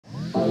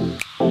I'm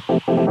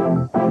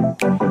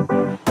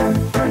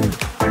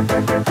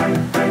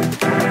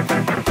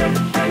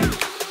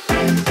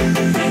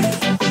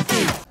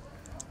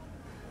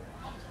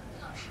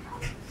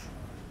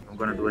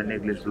gonna do an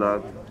English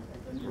vlog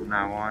from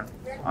now on.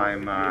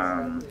 I'm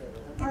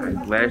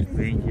blessed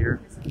being here.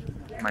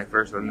 My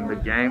first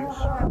Olympic Games.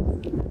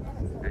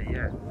 And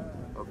yeah,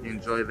 hope you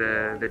enjoy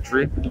the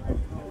trip.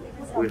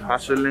 We're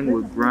hustling,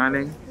 we're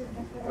grinding.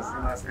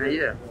 And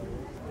yeah.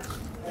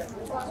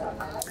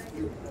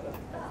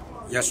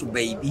 Yes,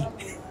 baby.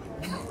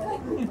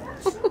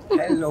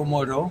 Hello,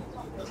 Moro.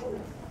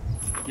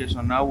 Yeah,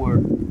 so now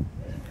we're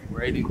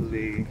heading to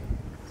the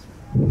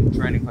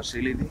training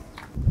facility.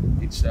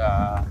 It's 6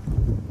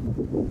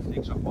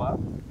 o'clock.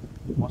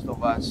 Most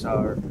of us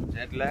are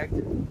jet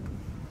lagged.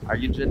 Are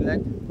you jet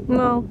lagged?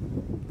 No,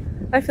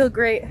 I feel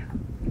great.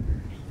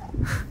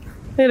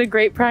 I had a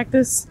great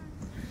practice.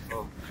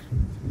 Oh,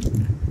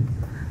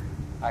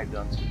 I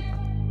don't.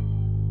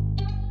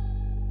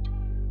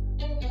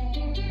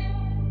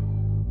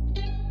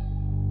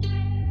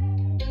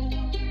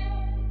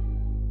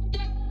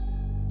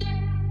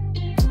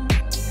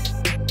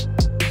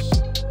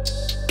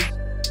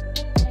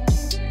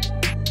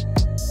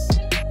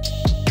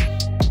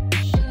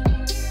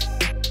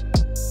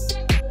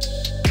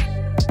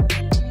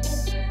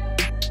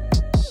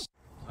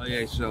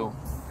 Okay, so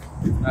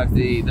that's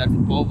the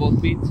pole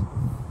vault pit.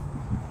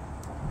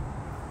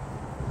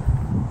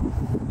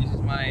 This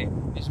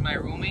is my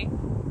roomie.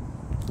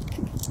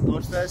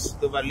 Kostas,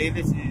 the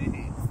Valides,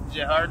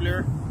 the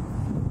hardler.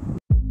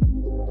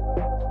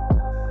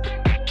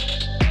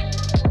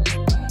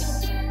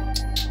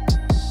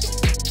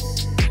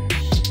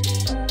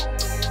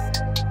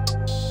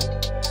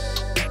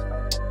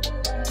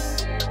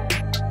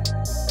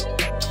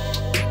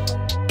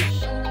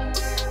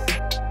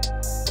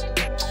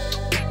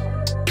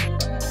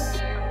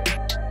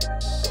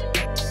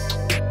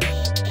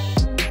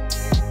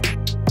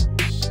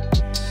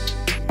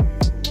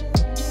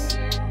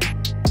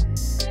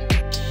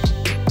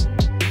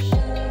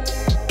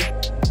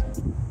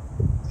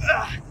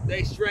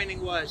 Today's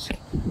training was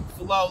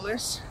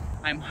flawless.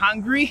 I'm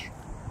hungry.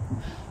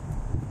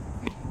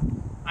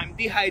 I'm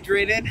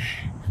dehydrated.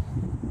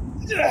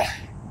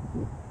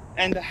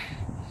 And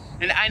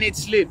I need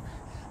sleep.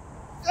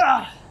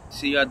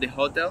 See you at the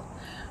hotel.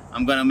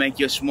 I'm gonna make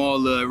you a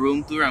small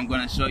room tour. I'm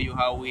gonna show you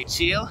how we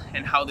chill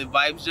and how the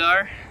vibes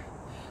are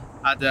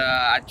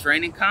at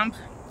training camp.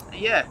 And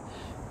yeah,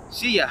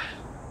 see ya.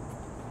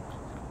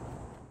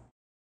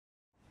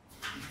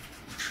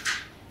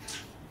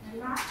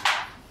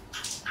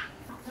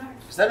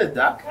 Is that a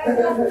duck?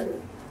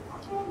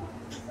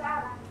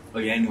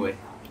 Okay, anyway.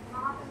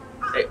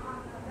 Hey.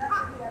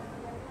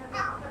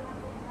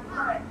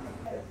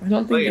 I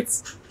don't think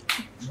it's...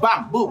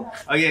 Bam! Boom!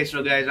 Okay,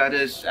 so guys, I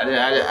just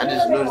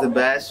lose the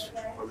best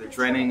of the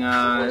training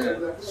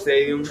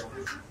stadium,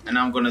 and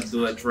I'm gonna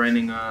do a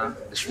training, a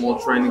small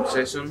training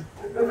session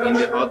in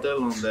the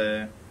hotel on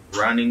the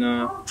running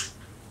on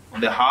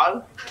the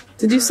hall.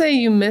 Did you say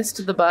you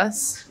missed the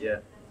bus? Yeah.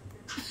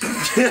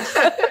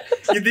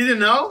 You didn't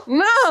know?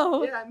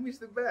 No! Yeah, I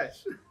missed the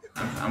best.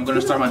 I'm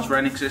gonna start my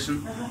training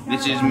session.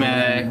 This is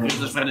my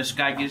Christos,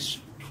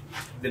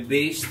 the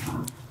beast.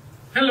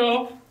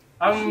 Hello,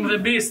 I'm the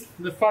beast,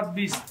 the fat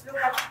beast.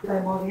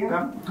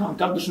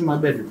 Come to my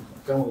bedroom.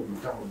 Come with me.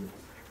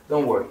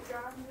 Don't worry.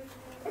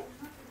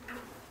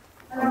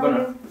 I'm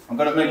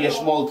gonna make you a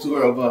small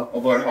tour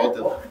of our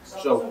hotel.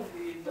 So,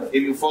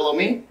 if you follow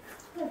me,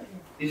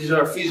 this is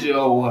our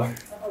physio.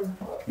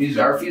 This is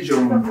our physio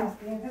room.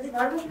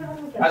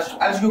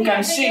 As you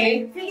can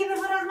see,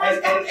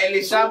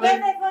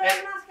 Elizabeth.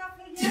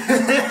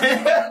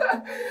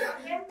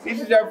 This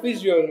is our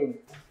physio room.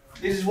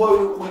 This is where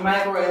we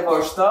microwave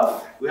our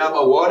stuff. We have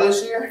our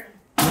waters here.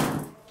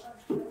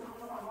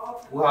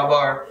 We have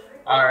our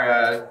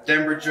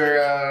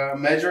temperature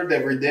measured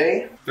every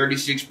day.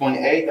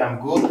 36.8. I'm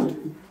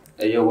good.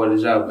 Hey yo, what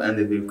is up? And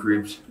the big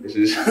creeps. This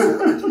is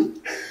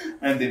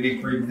and the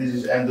big creep. This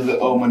is Endo the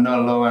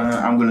Manolo, and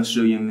I'm gonna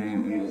show you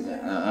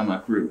my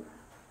crib.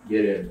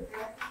 Get it.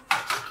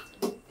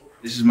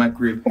 This is my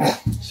crib.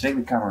 Shake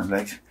the camera,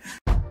 legs.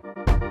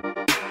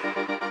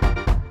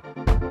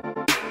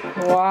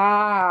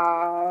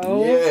 Wow.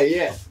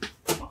 Yeah.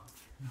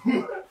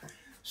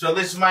 So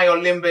this is my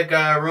Olympic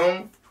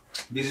room.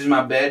 This is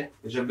my bed.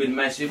 It's a bit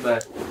messy,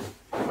 but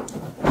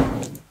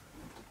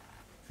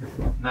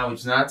now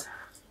it's not.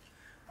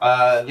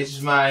 This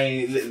is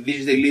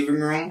the living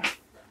room.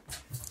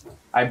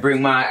 I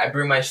bring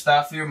my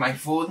stuff here, my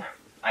food.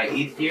 I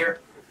eat here.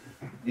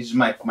 This is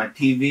my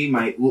TV,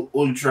 my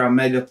Ultra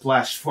Mega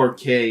Plus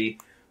 4K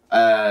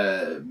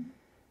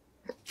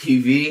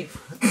TV.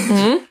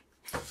 Mm-hmm.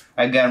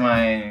 I got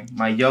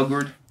my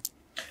yogurt,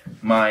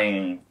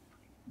 my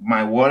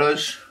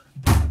waters,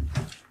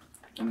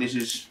 and this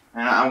is,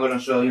 and I'm gonna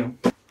show you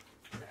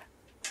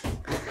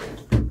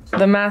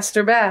the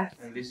master bath.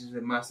 And this is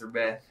the master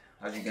bath,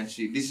 as you can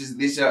see.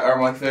 These are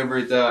my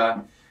favorite.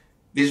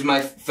 This is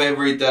my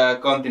favorite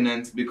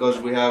continent because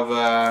we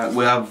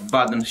have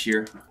buttons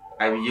here.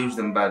 I've used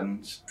them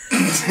buttons.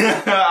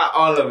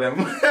 All of them.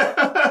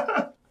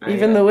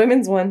 Even the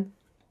women's one.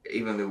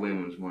 Even the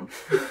women's one.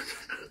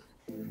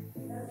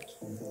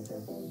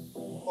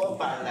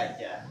 Opa, like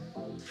that.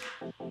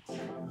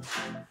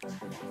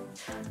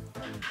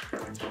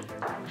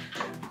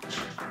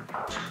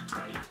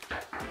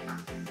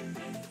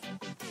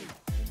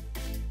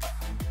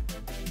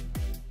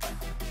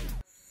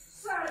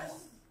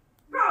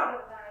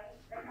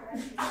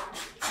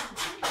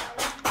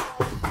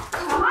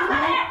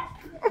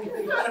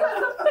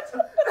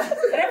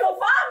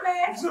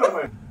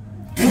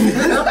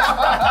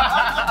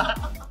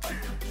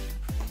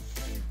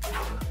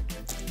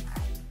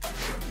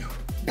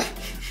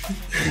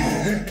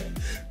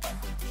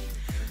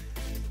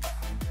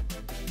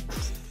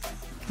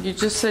 You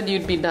just said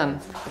you'd be done.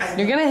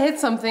 You're gonna hit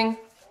something.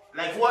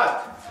 Like what?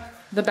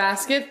 The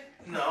basket?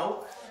 No.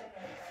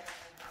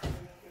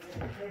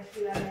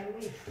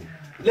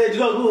 Let's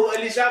go to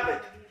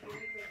Elizabeth.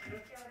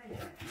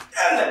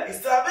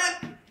 Elizabeth.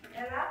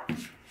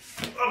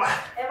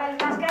 Έβαλε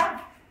μάσκα.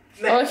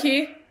 Όχι.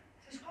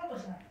 Σε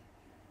σκότωσα.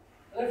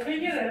 Ρε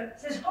φύγε ρε.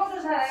 Σε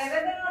σκότωσα ρε.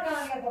 Δεν θέλω να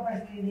κάνω διακοπές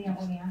στην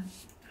Ιαπωνία.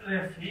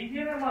 Ρε φύγε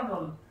ρε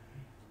Μανώλη.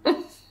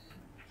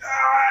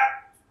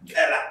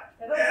 Έλα.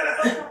 Εδώ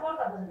και τα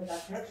πόρτα που δεν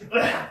πετάξε.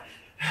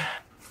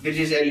 This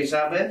is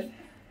Elizabeth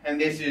and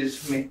this is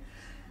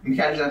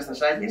Michalis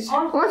Anastasakis.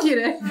 Όχι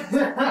ρε.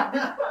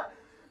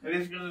 This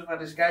is Christos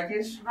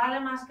Vatiskakis. Βάλε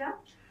μάσκα.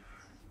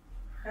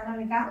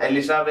 Κανονικά.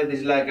 Elizabeth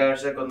is like our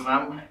second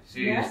mom.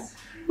 Yes.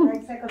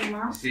 Like second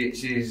mom.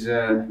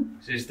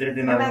 She's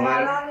treating us well.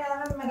 Μεγαλώνει,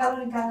 αλλά δεν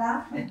μεγαλώνει καλά.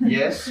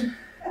 Yes.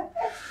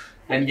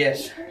 And yes,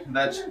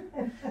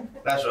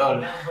 that's all.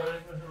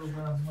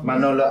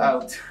 Manolo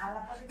out.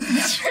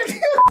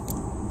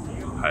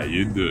 How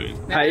you doing?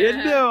 How you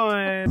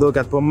doing? Look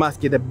at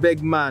Pomaski, the big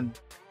man.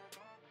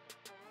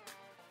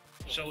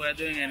 So we're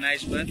doing a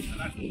nice bath,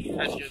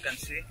 as you can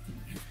see.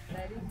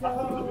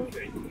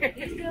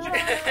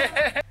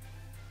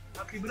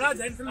 Απ' την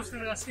Μπράτζα ήρθε στην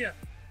εργασία.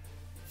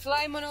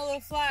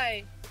 FlyManoFly,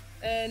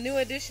 new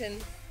edition.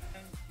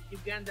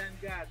 Ugandan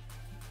God.